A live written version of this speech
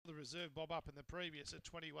reserve bob up in the previous at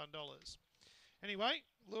 $21. Anyway,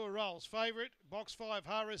 lure rolls. Favourite, box 5,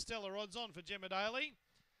 Hara Stella, odds on for Gemma Daly.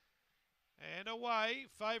 And away,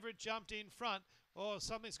 favourite jumped in front. Oh,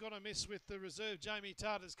 something's gone amiss with the reserve. Jamie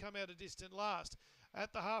Tartar's come out a distant last.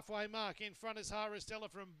 At the halfway mark, in front is Hara Stella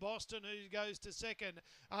from Boston, who goes to second.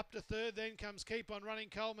 Up to third, then comes Keep On Running,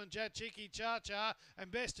 Coleman, Jachiki, Cha-Cha, and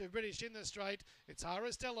Best of British in the straight. It's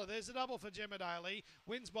Hara Stella. There's a double for Gemma Daly.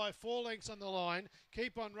 Wins by 4 lengths on the line.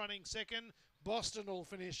 Keep On Running second. Boston will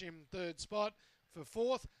finish in third spot. For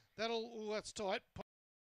fourth, that's tight.